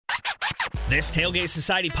This Tailgate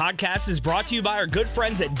Society podcast is brought to you by our good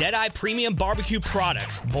friends at Deadeye Premium Barbecue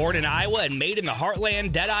Products. Born in Iowa and made in the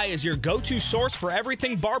heartland, Deadeye is your go-to source for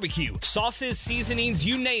everything barbecue. Sauces, seasonings,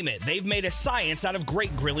 you name it. They've made a science out of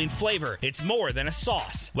great grilling flavor. It's more than a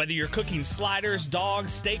sauce. Whether you're cooking sliders,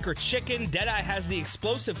 dogs, steak, or chicken, Deadeye has the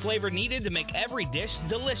explosive flavor needed to make every dish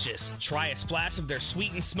delicious. Try a splash of their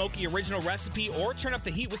sweet and smoky original recipe or turn up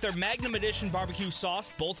the heat with their Magnum Edition barbecue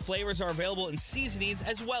sauce. Both flavors are available in seasonings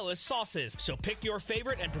as well as sauces. So pick your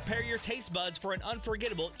favorite and prepare your taste buds for an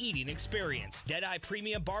unforgettable eating experience. Deadeye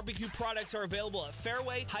Premium Barbecue Products are available at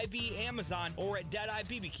Fairway, Hy-Vee, Amazon, or at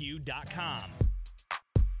DeadeyeBBQ.com.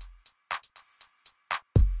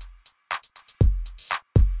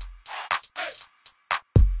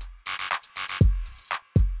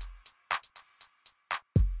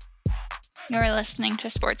 You're listening to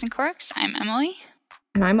Sports and Corks. I'm Emily.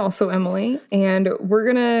 And I'm also Emily. And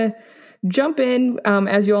we're going to jump in.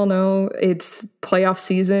 As you all know, it's playoff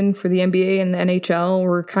season for the NBA and the NHL.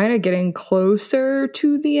 We're kind of getting closer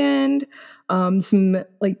to the end. Some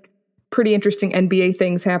pretty interesting NBA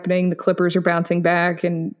things happening. The Clippers are bouncing back.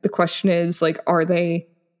 And the question is, are they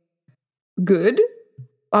good?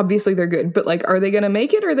 Obviously they're good. But are they going to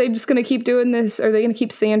make it? Or are they just going to keep doing this? Are they going to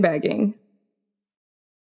keep sandbagging?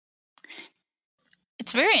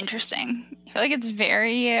 It's very interesting. I feel like it's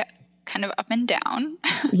very kind of up and down.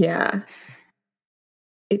 Yeah.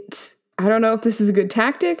 I don't know if this is a good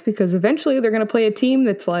tactic because eventually they're going to play a team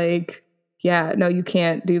that's yeah, no, you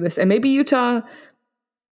can't do this. And maybe Utah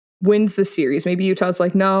wins the series. Maybe Utah's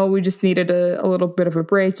no, we just needed a little bit of a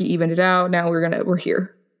break. You evened it out. Now we're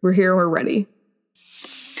here. We're here. We're ready.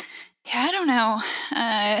 Yeah, I don't know.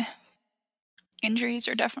 Injuries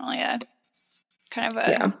are definitely a kind of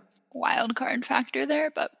a wild card factor there,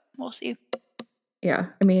 but we'll see. Yeah.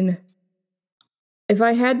 I mean, if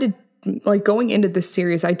I had to, going into this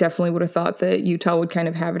series, I definitely would have thought that Utah would kind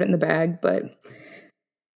of have it in the bag, but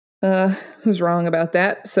who's wrong about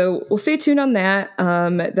that? So we'll stay tuned on that.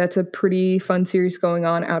 That's a pretty fun series going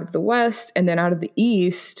on out of the West. And then out of the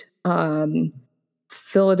East,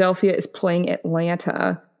 Philadelphia is playing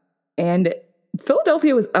Atlanta. And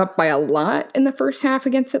Philadelphia was up by a lot in the first half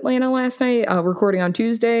against Atlanta last night, recording on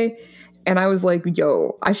Tuesday. And I was like,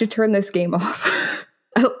 yo, I should turn this game off.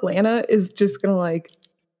 Atlanta is just going to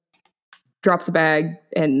drop the bag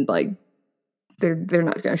and they're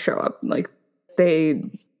not going to show up. They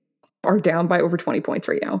are down by over 20 points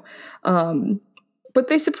right now. But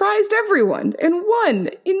they surprised everyone and won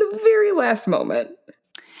in the very last moment.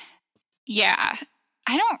 Yeah.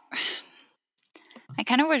 I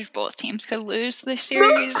kind of wish both teams could lose this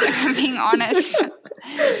series, if I'm being honest.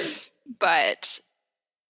 But,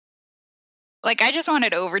 I just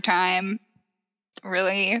wanted overtime,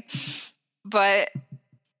 really. But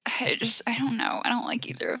I don't know. I don't like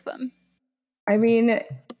either of them. I mean,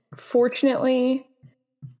 fortunately,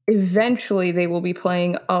 eventually they will be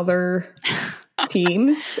playing other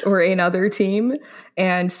teams or another team.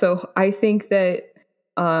 And so I think that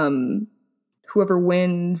whoever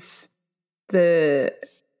wins the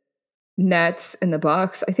Nets and the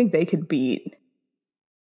Bucks, I think they could beat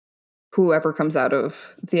whoever comes out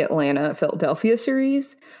of the Atlanta-Philadelphia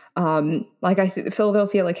series. I think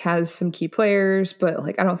Philadelphia has some key players, but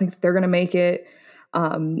I don't think that they're going to make it.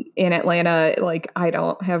 In Atlanta, I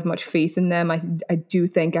don't have much faith in them. I do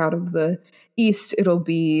think out of the East,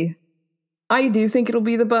 I do think it'll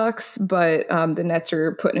be the Bucks, but the Nets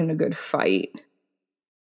are putting in a good fight.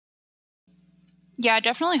 Yeah,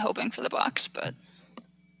 definitely hoping for the Bucks, but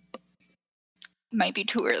might be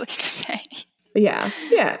too early to say. Yeah.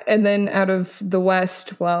 And then out of the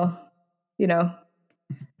West, well,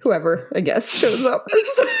 whoever, I guess, shows up.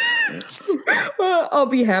 Well, I'll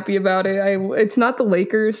be happy about it. It's not the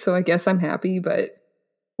Lakers, so I guess I'm happy, but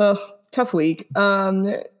tough week.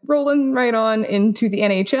 Rolling right on into the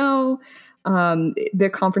NHL. The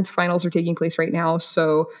conference finals are taking place right now.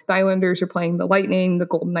 So the Islanders are playing the Lightning. The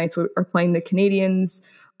Golden Knights are playing the Canadiens.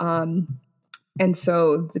 And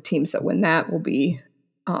so the teams that win that will be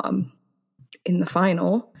in the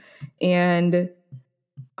final. And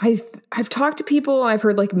I've talked to people. I've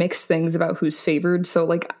heard mixed things about who's favored.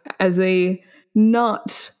 So as a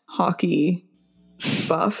not hockey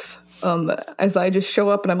buff, as I just show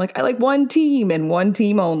up and I'm I like one team and one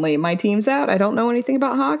team only. My team's out. I don't know anything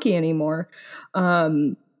about hockey anymore.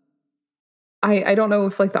 I don't know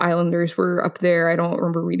if the Islanders were up there. I don't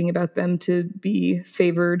remember reading about them to be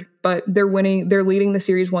favored, but they're winning. They're leading the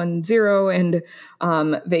series 1-0,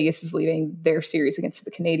 and Vegas is leading their series against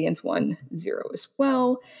the Canadiens 1-0 as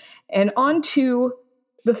well. And on to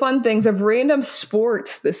the fun things of random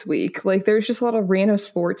sports this week. There's just a lot of random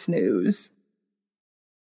sports news.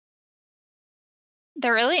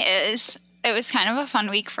 There really is. It was kind of a fun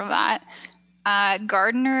week for that.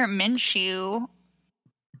 Gardner Minshew's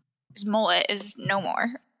mullet is no more.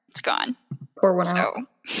 It's gone. Pour one out.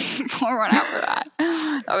 Pour one out for that.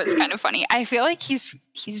 That was kind of funny. I feel like he's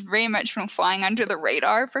very much been flying under the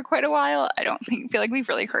radar for quite a while. I don't feel like we've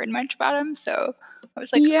really heard much about him. So I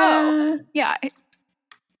was like, oh, yeah.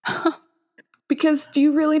 Because do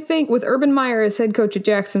you really think with Urban Meyer as head coach at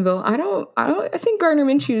Jacksonville, I think Gardner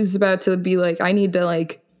Minshew is about to be like, I need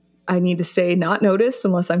to stay not noticed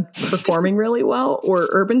unless I'm performing really well, or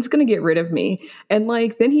Urban's going to get rid of me. And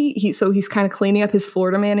like, then he's kind of cleaning up his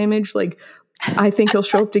Florida man image. Like, I think he'll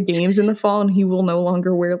show up to games in the fall and he will no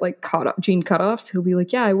longer wear like jean cutoffs. He'll be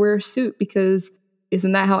like, yeah, I wear a suit because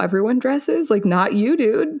isn't that how everyone dresses? Like, not you,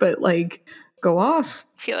 dude, but like, go off.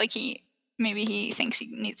 I feel like maybe he thinks he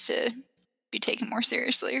needs to be taken more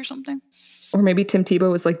seriously or something. Or maybe Tim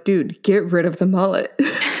Tebow was like, dude, get rid of the mullet.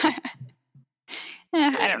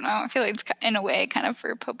 I don't know. I feel like it's in a way kind of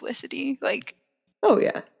for publicity. Like, oh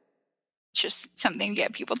yeah, it's just something to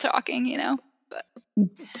get people talking, you know. But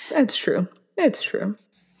that's true. It's true.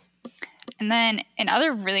 And then in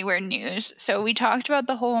other really weird news, so we talked about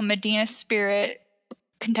the whole Medina Spirit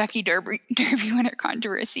Kentucky Derby winner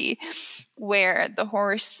controversy, where the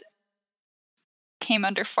horse came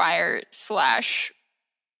under fire /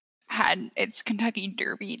 had its Kentucky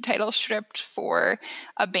Derby title stripped for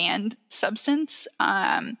a banned substance.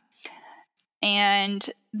 And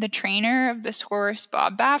the trainer of this horse,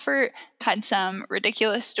 Bob Baffert, had some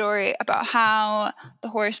ridiculous story about how the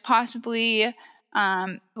horse possibly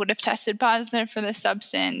would have tested positive for the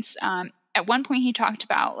substance. At one point he talked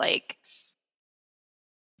about, like,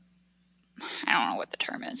 I don't know what the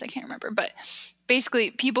term is, I can't remember, but basically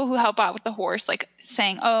people who help out with the horse, like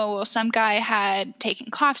saying, oh, well, some guy had taken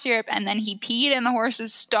cough syrup and then he peed in the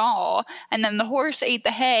horse's stall and then the horse ate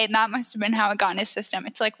the hay, and that must have been how it got in his system.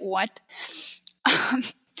 It's like, what?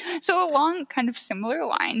 So along kind of similar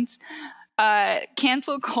lines,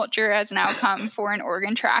 cancel culture has now come for an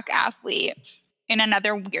Oregon track athlete in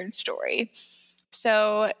another weird story.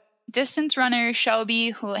 So distance runner Shelby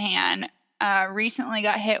Houlihan recently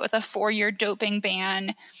got hit with a 4-year doping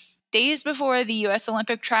ban days before the U.S.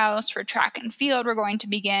 Olympic trials for track and field were going to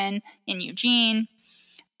begin in Eugene.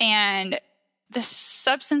 And the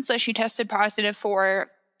substance that she tested positive for,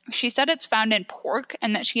 she said it's found in pork,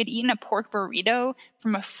 and that she had eaten a pork burrito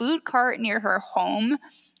from a food cart near her home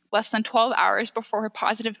less than 12 hours before her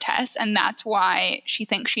positive test, and that's why she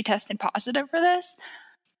thinks she tested positive for this.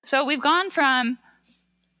 So we've gone from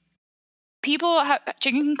people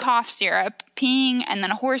drinking cough syrup, peeing, and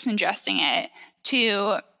then a horse ingesting it,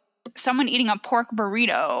 to someone eating a pork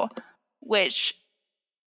burrito, which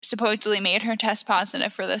supposedly made her test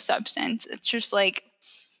positive for the substance. It's just like,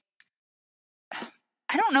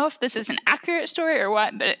 I don't know if this is an accurate story or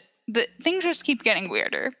what, but things just keep getting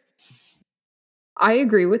weirder. I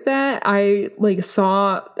agree with that. I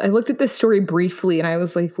looked at this story briefly and I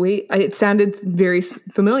was like, wait, it sounded very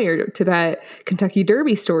familiar to that Kentucky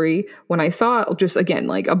Derby story when I saw it, just again,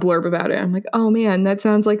 like a blurb about it. I'm like, oh man, that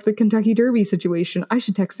sounds like the Kentucky Derby situation. I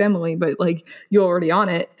should text Emily, but like, you're already on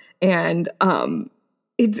it. And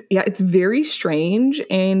it's very strange.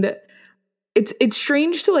 And it's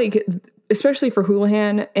strange to like, especially for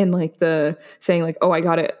Houlihan, and like the saying like, oh, I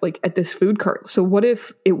got it like at this food cart. So what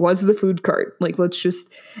if it was the food cart? Like, let's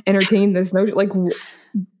just entertain this notion. Like,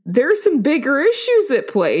 there's some bigger issues at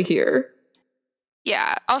play here.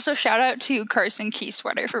 Yeah. Also, shout out to Carson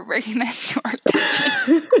Key-Sweater for bringing this to our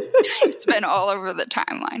attention. It's been all over the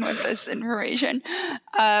timeline with this information.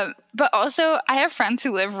 But also, I have friends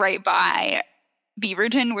who live right by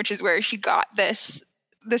Beaverton, which is where she got this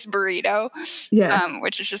burrito,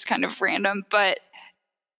 which is just kind of random. But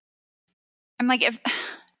I'm like,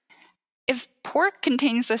 if pork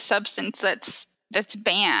contains this substance that's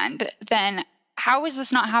banned, then how is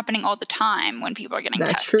this not happening all the time when people are getting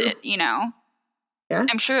tested? True. You know, yeah,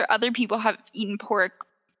 I'm sure other people have eaten pork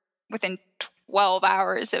within 12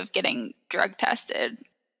 hours of getting drug tested.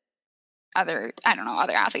 Other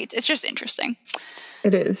athletes. It's just interesting.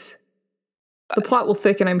 It is. The plot will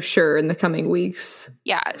thicken, I'm sure, in the coming weeks.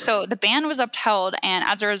 Yeah, so the ban was upheld, and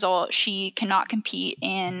as a result, she cannot compete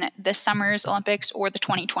in this summer's Olympics or the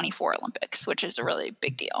 2024 Olympics, which is a really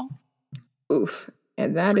big deal. Oof.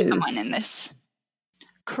 And that is someone in this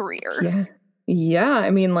career. Yeah,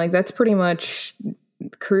 I mean, like, that's pretty much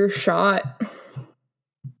career shot.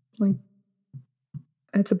 Like,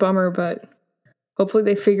 that's a bummer, but hopefully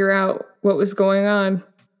they figure out what was going on.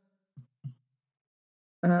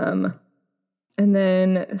 And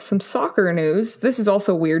then some soccer news. This is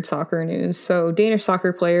also weird soccer news. So Danish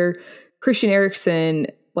soccer player Christian Eriksen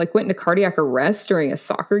like went into cardiac arrest during a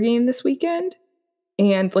soccer game this weekend.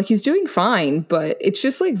 And like he's doing fine, but it's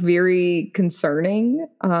just like very concerning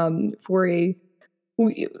for a,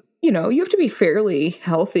 you know, you have to be fairly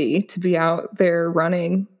healthy to be out there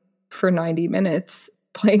running for 90 minutes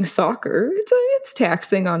playing soccer. It's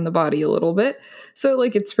taxing on the body a little bit. So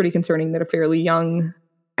like it's pretty concerning that a fairly young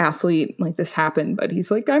athlete like this happened, but he's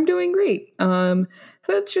like, I'm doing great. So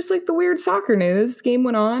it's just like the weird soccer news. The game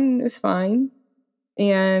went on, it was fine.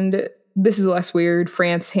 And this is less weird.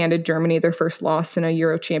 France handed Germany their first loss in a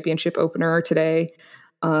Euro Championship opener today.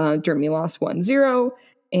 Germany lost 1-0.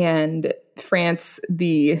 And France,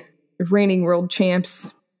 the reigning world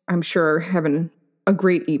champs, I'm sure having a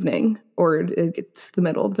great evening, or it's the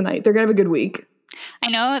middle of the night. They're going to have a good week. I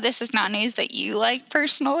know this is not news that you like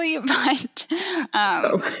personally, but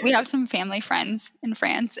we have some family friends in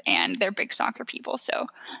France, and they're big soccer people, so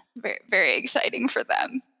very, very exciting for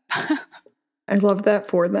them. I love that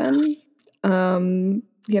for them.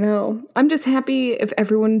 You know, I'm just happy if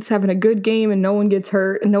everyone's having a good game and no one gets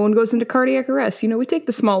hurt and no one goes into cardiac arrest. You know, we take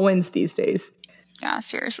the small wins these days. Yeah,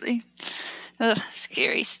 seriously. Ugh,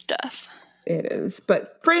 scary stuff. It is.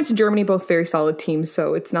 But France and Germany, both very solid teams,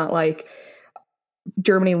 so it's not like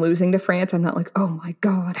Germany losing to France. I'm not like, oh my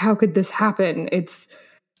God, how could this happen? That's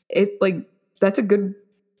a good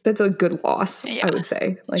loss, yeah. I would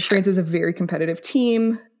say. Like, sure. France is a very competitive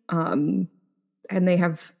team. And they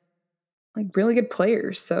have like really good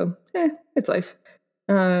players. So it's life.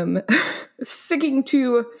 Sticking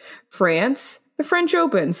to France, the French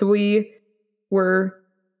Open. So we were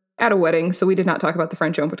at a wedding, so we did not talk about the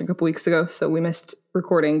French Open a couple weeks ago, so we missed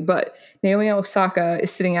recording. But Naomi Osaka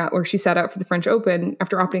is sitting out, or she sat out for the French Open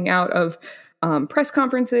after opting out of press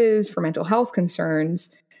conferences for mental health concerns.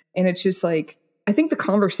 And it's just like, I think the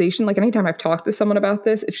conversation, like anytime I've talked to someone about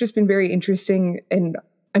this, it's just been very interesting. And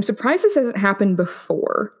I'm surprised this hasn't happened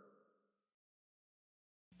before.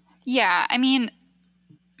 Yeah, I mean,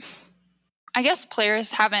 I guess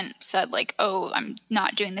players haven't said like, oh, I'm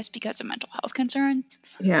not doing this because of mental health concerns.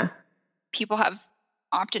 Yeah. People have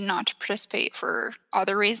opted not to participate for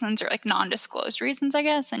other reasons or like non-disclosed reasons, I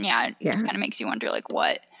guess. And yeah, it kind of makes you wonder like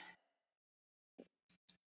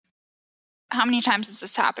how many times has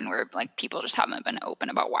this happened where like people just haven't been open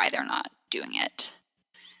about why they're not doing it?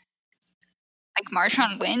 Like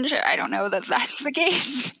Marshawn Lynch, I don't know that that's the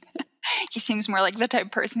case. He seems more like the type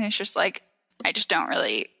of person who's just like, I just don't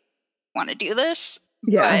really want to do this.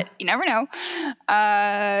 Yeah. But you never know.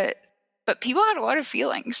 But people had a lot of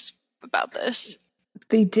feelings about this.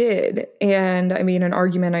 They did. And I mean, an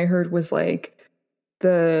argument I heard was like like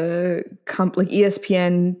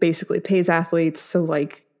ESPN basically pays athletes. So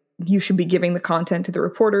like you should be giving the content to the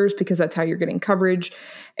reporters because that's how you're getting coverage.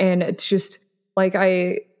 And it's just like,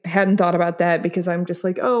 I hadn't thought about that because I'm just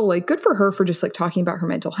like, oh, like good for her for just like talking about her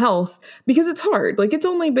mental health, because it's hard. Like it's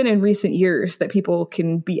only been in recent years that people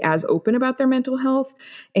can be as open about their mental health.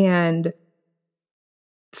 And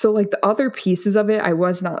so like the other pieces of it, I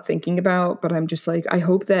was not thinking about, but I'm just like, I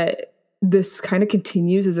hope that this kind of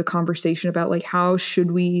continues as a conversation about like, how should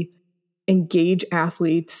we engage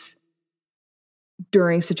athletes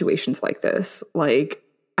during situations like this? Like,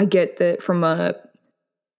 I get that from a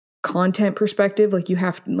content perspective, like you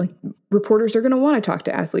have to, like reporters are going to want to talk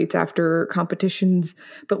to athletes after competitions,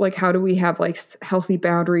 but like how do we have like healthy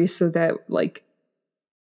boundaries so that like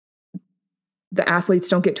the athletes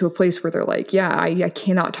don't get to a place where they're like, yeah, I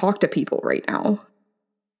cannot talk to people right now.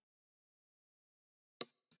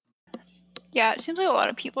 Yeah, it seems like a lot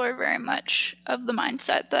of people are very much of the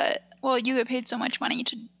mindset that, well, you get paid so much money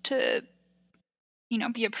to you know,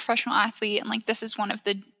 be a professional athlete, and like this is one of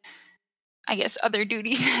the, I guess, other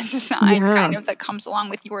duties as a side kind of that comes along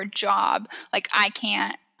with your job. Like I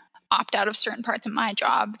can't opt out of certain parts of my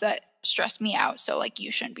job that stress me out, so like you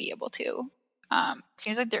shouldn't be able to.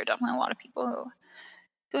 Seems like there are definitely a lot of people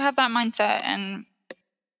who have that mindset,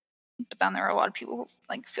 but then there are a lot of people who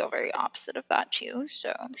like feel very opposite of that too.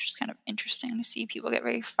 So it's just kind of interesting to see people get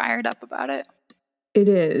very fired up about it. It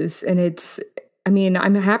is, and I mean,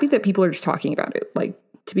 I'm happy that people are just talking about it. Like,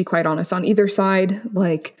 to be quite honest, on either side,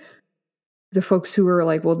 like the folks who are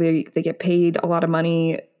like, well, they get paid a lot of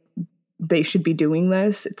money, they should be doing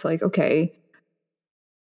this. It's like, okay,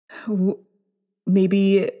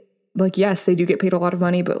 maybe like, yes, they do get paid a lot of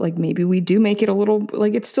money, but like maybe we do make it a little,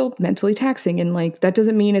 like it's still mentally taxing. And like, that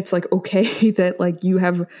doesn't mean it's like, okay, that like you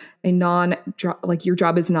have a non-job, like your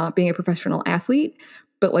job is not being a professional athlete,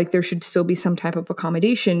 but like there should still be some type of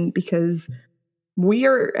accommodation, because we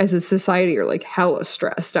are, as a society, are like hella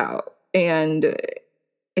stressed out, and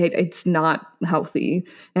it's not healthy.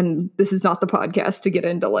 And this is not the podcast to get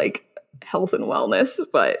into like health and wellness,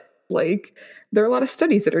 but Like, there are a lot of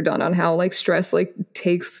studies that are done on how like stress like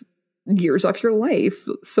takes years off your life.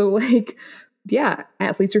 So like, yeah,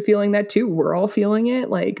 athletes are feeling that too. We're all feeling it.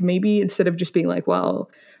 Like, maybe instead of just being like, well,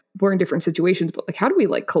 we're in different situations, but like, how do we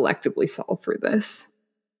like collectively solve for this?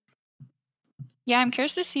 Yeah, I'm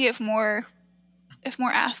curious to see if more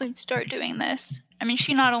athletes start doing this. I mean,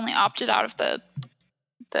 she not only opted out of the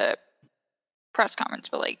press conference,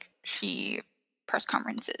 but like press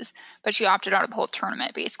conferences, but she opted out of the whole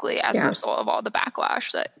tournament basically as a result of all the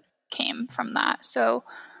backlash that came from that. So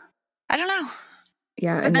I don't know.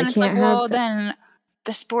 Yeah, but and then it's like, well, then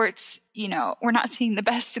the sports, you know, we're not seeing the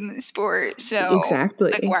best in the sport. So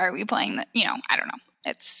exactly, like, why are we playing that? You know, I don't know.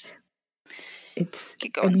 It's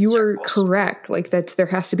and you were correct. Like, there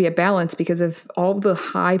has to be a balance because of all the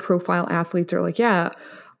high profile athletes are like, yeah,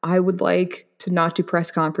 I would like to not do press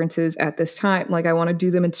conferences at this time. Like, I want to do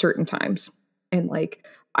them at certain times. And like,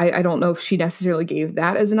 I don't know if she necessarily gave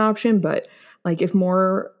that as an option, but like, if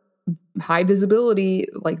more high visibility,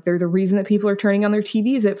 like they're the reason that people are turning on their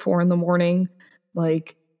TVs at 4 a.m,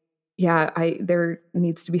 like, yeah, there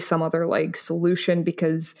needs to be some other like solution,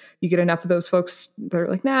 because you get enough of those folks that are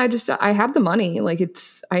like, nah, I have the money. Like,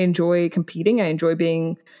 I enjoy competing. I enjoy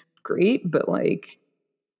being great, but like,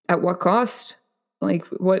 at what cost? Like,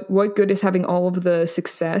 what good is having all of the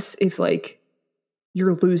success if like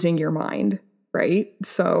you're losing your mind, right?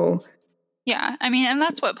 So yeah, I mean, and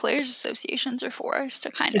that's what players associations are for, is to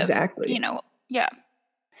kind of, you know, yeah.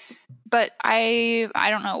 But I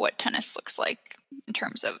don't know what tennis looks like in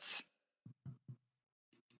terms of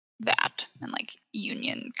that and like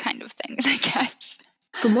union kind of things, I guess.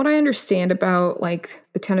 From what I understand about like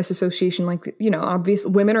the tennis association, like, you know,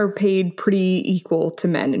 obviously women are paid pretty equal to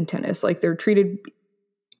men in tennis. Like, they're treated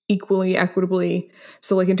equally, equitably.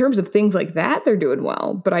 So like, in terms of things like that, they're doing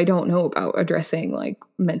well, but I don't know about addressing like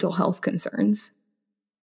mental health concerns.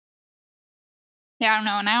 Yeah, I don't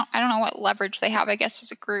know. And I don't know what leverage they have, I guess,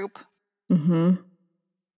 as a group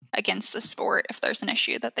against the sport if there's an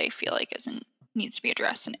issue that they feel like needs to be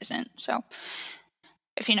addressed and isn't. So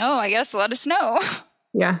if you know, I guess let us know.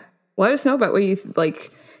 Yeah. Let us know about what you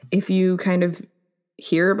like, if you kind of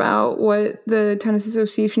hear about what the tennis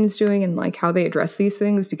association is doing and like how they address these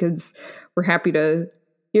things, because we're happy to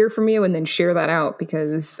hear from you and then share that out,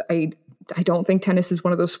 because I don't think tennis is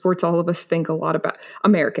one of those sports all of us think a lot about.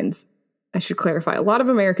 Americans, I should clarify, a lot of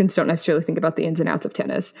Americans don't necessarily think about the ins and outs of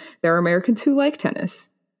tennis. There are Americans who like tennis.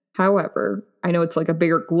 However, I know it's like a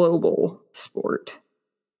bigger global sport.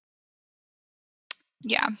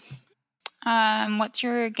 Yeah. What's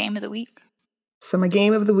your game of the week? So my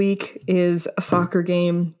game of the week is a soccer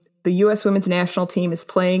game. The U.S. women's national team is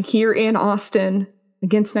playing here in Austin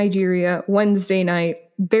against Nigeria Wednesday night.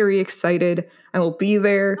 Very excited. I will be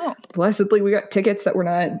there. Oh. Blessedly, we got tickets that were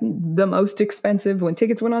not the most expensive. When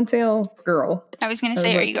tickets went on sale, girl. I was going to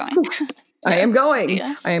say, are you going? I am going.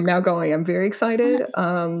 Yes. I am now going. I'm very excited.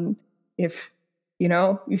 If you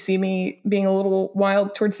know, you see me being a little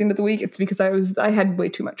wild towards the end of the week, it's because I had way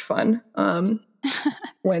too much fun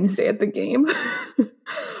Wednesday at the game.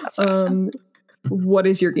 That's awesome. What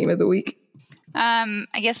is your game of the week? I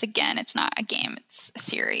guess again, it's not a game; it's a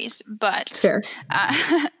series. But fair.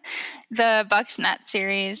 The Bucks Nets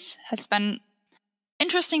series has been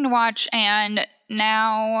interesting to watch, and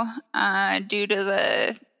now due to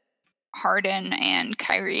the Harden and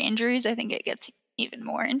Kyrie injuries, I think it gets even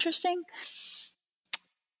more interesting.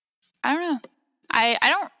 I don't know.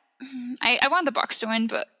 I want the Bucks to win,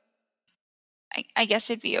 but I guess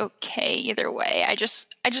it'd be okay either way. I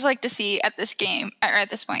just like to see at this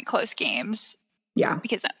point close games. Yeah.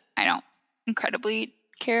 Because I don't incredibly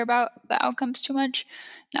care about the outcomes too much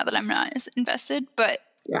now that I'm not as invested, but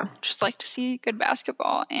yeah, just like to see good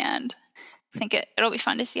basketball, and I think it'll be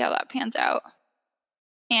fun to see how that pans out.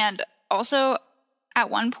 And also at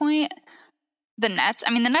one point, the Nets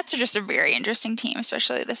are just a very interesting team,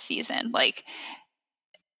 especially this season. Like,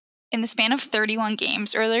 in the span of 31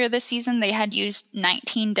 games earlier this season, they had used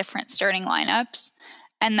 19 different starting lineups.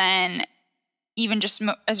 And then even just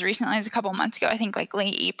as recently as a couple months ago, I think like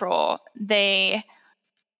late April, they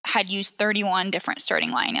had used 31 different starting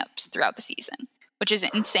lineups throughout the season, which is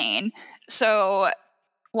insane. So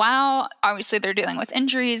while obviously they're dealing with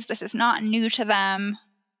injuries, this is not new to them.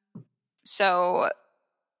 So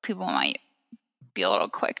people might be a little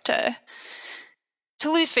quick to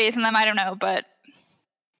lose faith in them. I don't know, but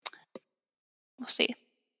we'll see.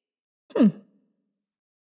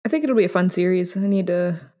 I think it'll be a fun series. I need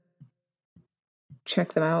to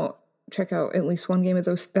check them out. Check out at least one game of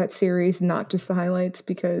that series, not just the highlights,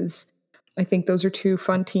 because I think those are two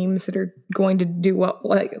fun teams that are going to do well.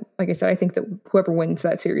 Like I said, I think that whoever wins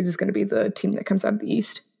that series is going to be the team that comes out of the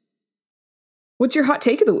East. What's your hot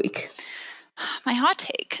take of the week? My hot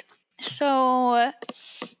take. So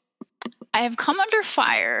I have come under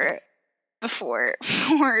fire before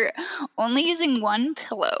for only using one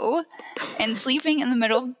pillow and sleeping in the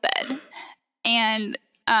middle of bed. And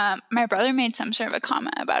my brother made some sort of a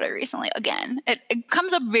comment about it recently. Again, it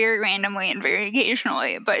comes up very randomly and very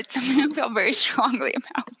occasionally, but it's something I feel very strongly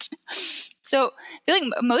about. So I feel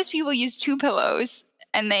like most people use two pillows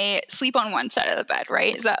and they sleep on one side of the bed,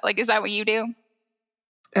 right? Is that what you do?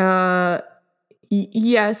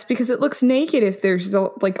 Yes, because it looks naked if there's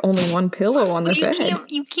like only one pillow on the bed.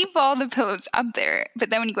 You keep all the pillows up there, but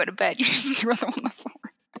then when you go to bed, you just throw them on the floor.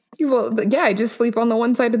 Well, yeah, I just sleep on the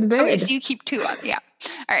one side of the bed. Okay, so you keep two up. Yeah.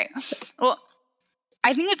 All right. Well,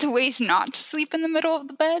 I think it's a waste not to sleep in the middle of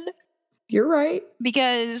the bed. You're right.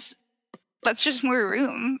 Because that's just more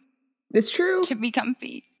room. It's true. To be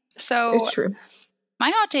comfy. So it's true. My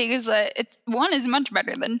hot take is that one is much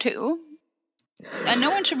better than two. And no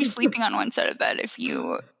one should be sleeping on one side of the bed if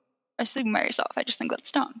you are sleeping by yourself. I just think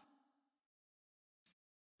that's dumb.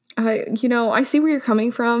 I see where you're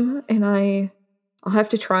coming from, and I'll have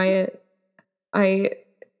to try it. I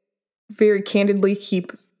very candidly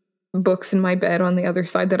keep books in my bed on the other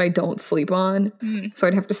side that I don't sleep on. So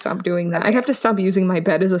I'd have to stop doing that. Okay. I'd have to stop using my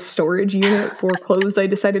bed as a storage unit for clothes I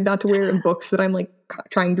decided not to wear and books that I'm like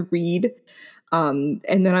trying to read. And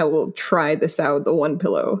then I will try this out, the one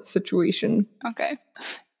pillow situation. Okay.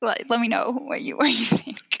 Let me know what you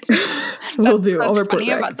think. Will do. I'll report back.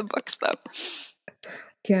 Funny about the books though.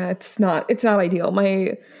 Yeah, it's not ideal.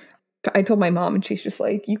 I told my mom and she's just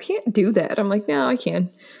like, you can't do that. I'm like, no, I can.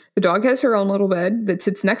 The dog has her own little bed that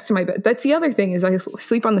sits next to my bed. That's the other thing is I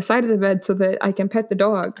sleep on the side of the bed so that I can pet the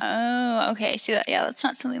dog. Oh, okay. See that? Yeah, that's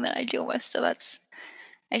not something that I deal with. So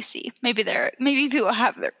I see. Maybe people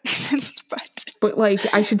have their reasons, but like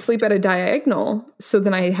I should sleep at a diagonal so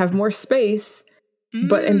then I have more space,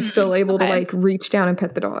 but am still able to like reach down and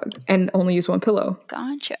pet the dog and only use one pillow.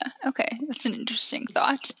 Gotcha. Okay, that's an interesting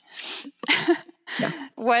thought. Yeah.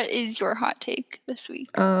 What is your hot take this week?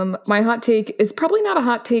 My hot take is probably not a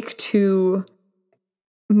hot take to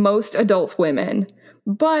most adult women,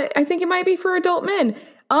 but I think it might be for adult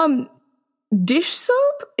men. Dish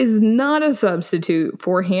soap is not a substitute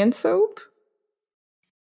for hand soap.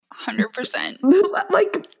 100%.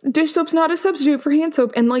 Like, dish soap's not a substitute for hand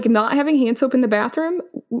soap, and like not having hand soap in the bathroom,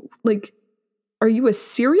 like, are you a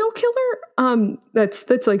serial killer?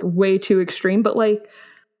 That's like way too extreme, but like,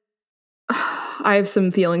 I have some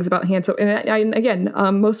feelings about hand soap. And again,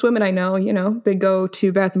 most women I know, they go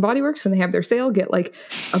to Bath and Body Works when they have their sale, get like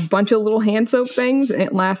a bunch of little hand soap things, and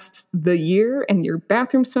it lasts the year, and your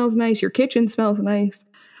bathroom smells nice, your kitchen smells nice.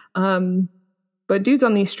 But dudes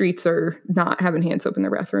on these streets are not having hand soap in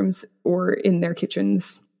their bathrooms or in their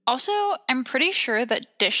kitchens. Also, I'm pretty sure that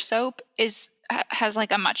dish soap has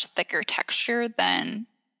like a much thicker texture than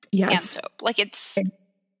hand soap. Like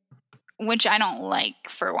which I don't like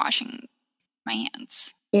for washing my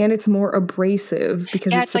hands. And it's more abrasive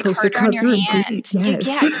because it's supposed like to cut your hands. Yes.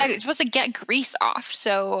 Yeah, exactly. It's supposed to get grease off.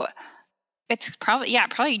 So it's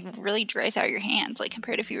probably really dries out your hands, like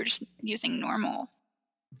compared to if you were just using normal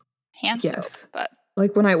hand soap. But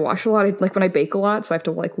like when I wash a lot, like when I bake a lot, so I have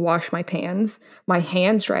to like wash my pans, my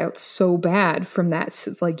hands dry out so bad from that,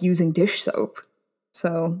 like using dish soap.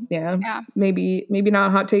 So yeah. Maybe not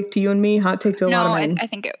a hot take to you and me, hot take to a lot of men. I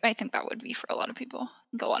think that would be for a lot of people. I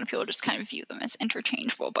think a lot of people just kind of view them as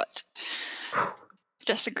interchangeable, but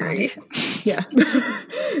disagree. Yeah.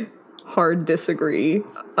 Hard disagree.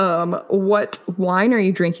 What wine are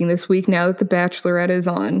you drinking this week now that The Bachelorette is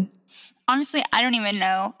on? Honestly, I don't even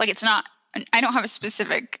know. Like, I don't have a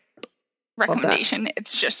specific recommendation.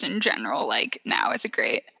 It's just in general, like, now is a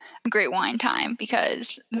great wine time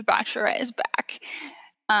because The Bachelorette is back.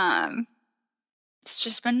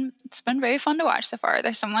 It's been very fun to watch so far.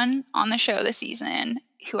 There's someone on the show this season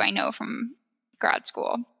who I know from grad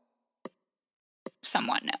school.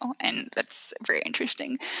 Somewhat know, and that's very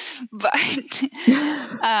interesting. But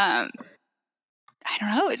I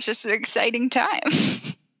don't know. It's just an exciting time.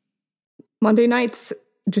 Monday nights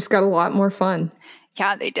just got a lot more fun.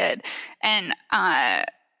 Yeah, they did. And I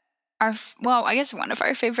guess one of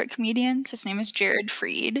our favorite comedians, his name is Jared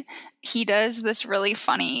Freed. He does this really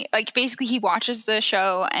funny, like basically he watches the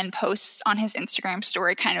show and posts on his Instagram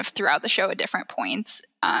story kind of throughout the show at different points,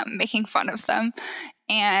 making fun of them.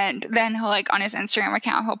 And then he'll like on his Instagram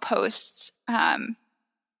account, he'll post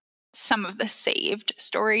some of the saved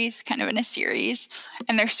stories kind of in a series,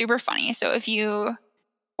 and they're super funny. So if you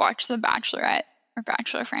watch The Bachelorette or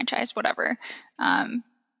Bachelor franchise, whatever,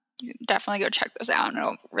 you can definitely go check those out, and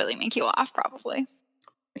it'll really make you laugh probably.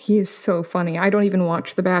 He is so funny. I don't even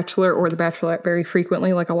watch The Bachelor or The Bachelorette very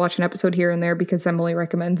frequently. Like, I'll watch an episode here and there because Emily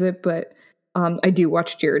recommends it, but I do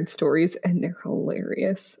watch Jared's stories, and they're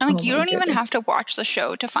hilarious. And like, you don't even have to watch the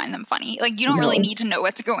show to find them funny. Like, you don't really need to know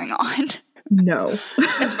what's going on. No.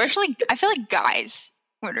 Especially, I feel like guys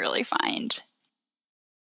would really find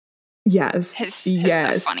his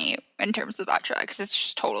stuff funny in terms of The Bachelor, because it's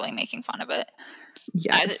just totally making fun of it.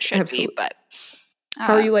 Yes, as it should be. But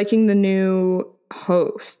how are you liking the new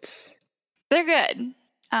hosts? They're good.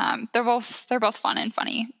 They're both fun and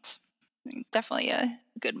funny. It's definitely a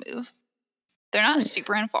good move. They're not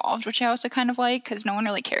super involved, which I also kind of like, because no one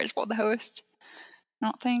really cares about the host, I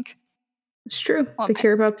don't think. It's true. Well, they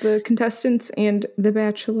care about the contestants and the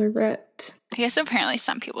Bachelorette. I guess apparently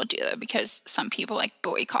some people do, though, because some people like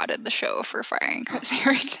boycotted the show for firing Chris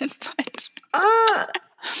Harrison. But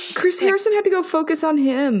Chris Harrison had to go focus on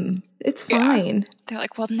him. It's fine. Yeah. They're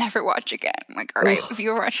like, we'll never watch again. I'm like, all right, if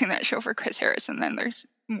you were watching that show for Chris Harrison, then there's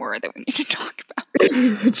more that we need to talk about.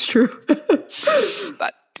 It's true.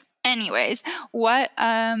 But anyways, what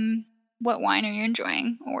wine are you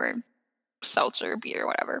enjoying, or seltzer, beer,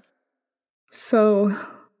 whatever? So,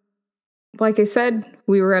 like I said,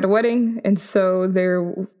 we were at a wedding, and so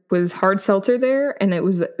there was hard seltzer there, and it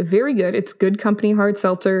was very good. It's good company hard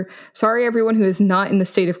seltzer. Sorry, everyone who is not in the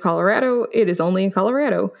state of Colorado. It is only in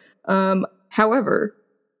Colorado. However,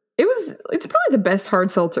 it's probably the best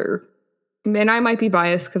hard seltzer. And I might be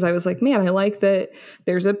biased because I was like, man, I like that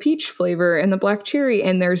there's a peach flavor and the black cherry,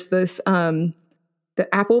 and there's this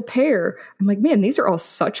the apple pear. I'm like, man, these are all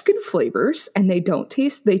such good flavors, and they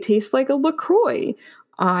taste like a LaCroix.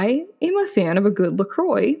 I am a fan of a good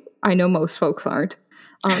LaCroix. I know most folks aren't.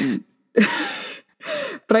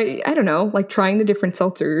 But I don't know, like trying the different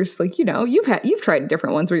seltzers, like, you know, you've tried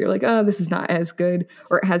different ones where you're like, oh, this is not as good,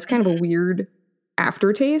 or it has kind of a weird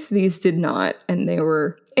aftertaste. These did not, and they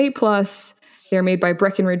were A+. They're made by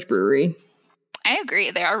Breckenridge Brewery. I agree.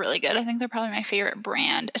 They are really good. I think they're probably my favorite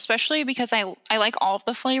brand, especially because I like all of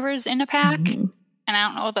the flavors in a pack. Mm-hmm. And I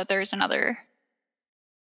don't know that there's another,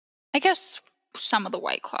 I guess some of the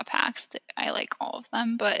White Claw packs, I like all of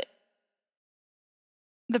them, but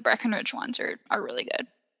the Breckenridge ones are really good.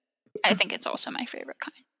 I think it's also my favorite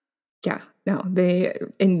kind. Yeah, no,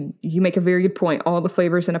 and you make a very good point. All the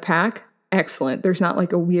flavors in a pack, excellent. There's not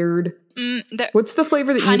like a weird, what's the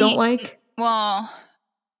flavor that you don't like? Well,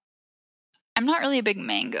 I'm not really a big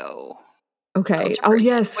mango. Okay. Oh,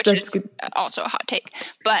 yes. Which is good. Also a hot take.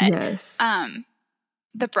 But yes.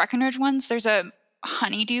 The Breckenridge ones, there's a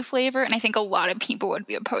honeydew flavor, and I think a lot of people would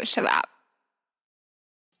be opposed to that.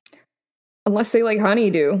 Unless they like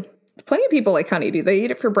honeydew. Plenty of people like honeydew. They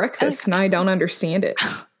eat it for breakfast, and I don't understand it.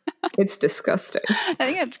 It's disgusting. I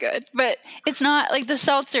think it's good. But it's not like the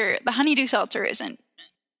honeydew seltzer isn't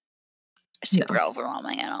super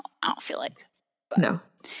overwhelming. I don't feel like. But no.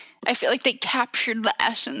 I feel like they captured the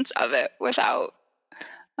essence of it without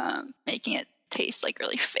making it taste like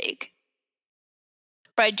really fake.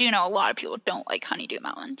 But I do know a lot of people don't like Honeydew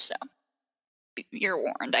Melon, so you're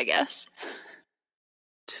warned, I guess.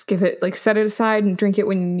 Just give it, like, set it aside and drink it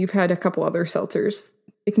when you've had a couple other seltzers.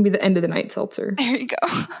 It can be the end of the night seltzer. There you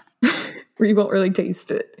go. Where you won't really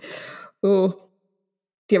taste it. Oh,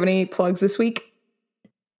 do you have any plugs this week?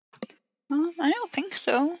 I don't think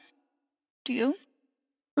so. Do you?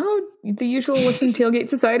 Oh, the usual Listen Tailgate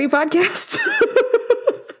Society podcast.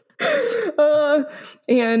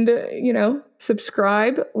 And, you know,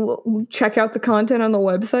 subscribe, check out the content on the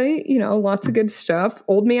website, you know, lots of good stuff.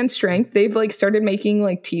 Old Man Strength, they've like started making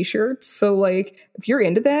like t-shirts. So like if you're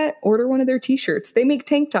into that, order one of their t-shirts. They make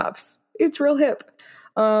tank tops. It's real hip.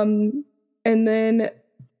 And then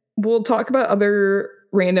we'll talk about other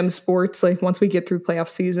random sports. Like once we get through playoff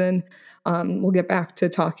season, we'll get back to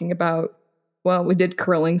talking about, well, we did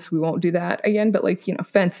curling, so we won't do that again, but like, you know,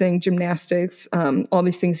 fencing, gymnastics, all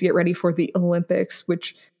these things to get ready for the Olympics,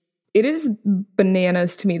 which it is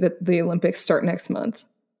bananas to me that the Olympics start next month.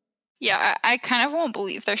 Yeah, I kind of won't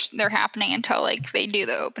believe they're happening until like they do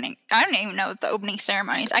the opening. I don't even know the opening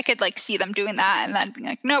ceremonies. I could like see them doing that and then being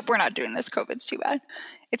like, nope, we're not doing this. COVID's too bad.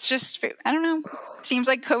 It's just, I don't know. It seems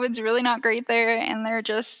like COVID's really not great there, and they're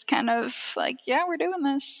just kind of like, yeah, we're doing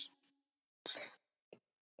this.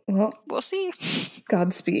 Well, we'll see.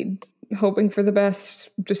 Godspeed. Hoping for the best,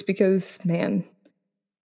 just because, man,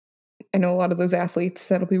 I know a lot of those athletes,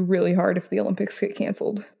 that'll be really hard if the Olympics get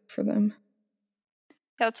canceled for them.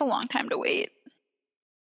 Yeah, it's a long time to wait.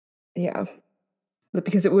 Yeah. But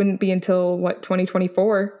because it wouldn't be until,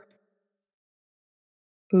 2024?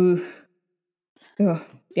 Ooh. Ugh.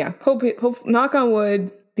 Yeah. Hope, knock on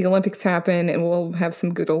wood, the Olympics happen, and we'll have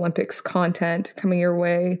some good Olympics content coming your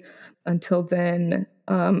way. Until then,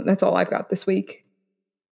 That's all I've got this week.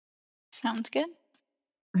 Sounds good.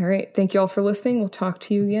 All right. Thank you all for listening. We'll talk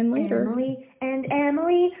to you again later. Emily and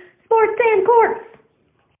Emily, Sports and Court.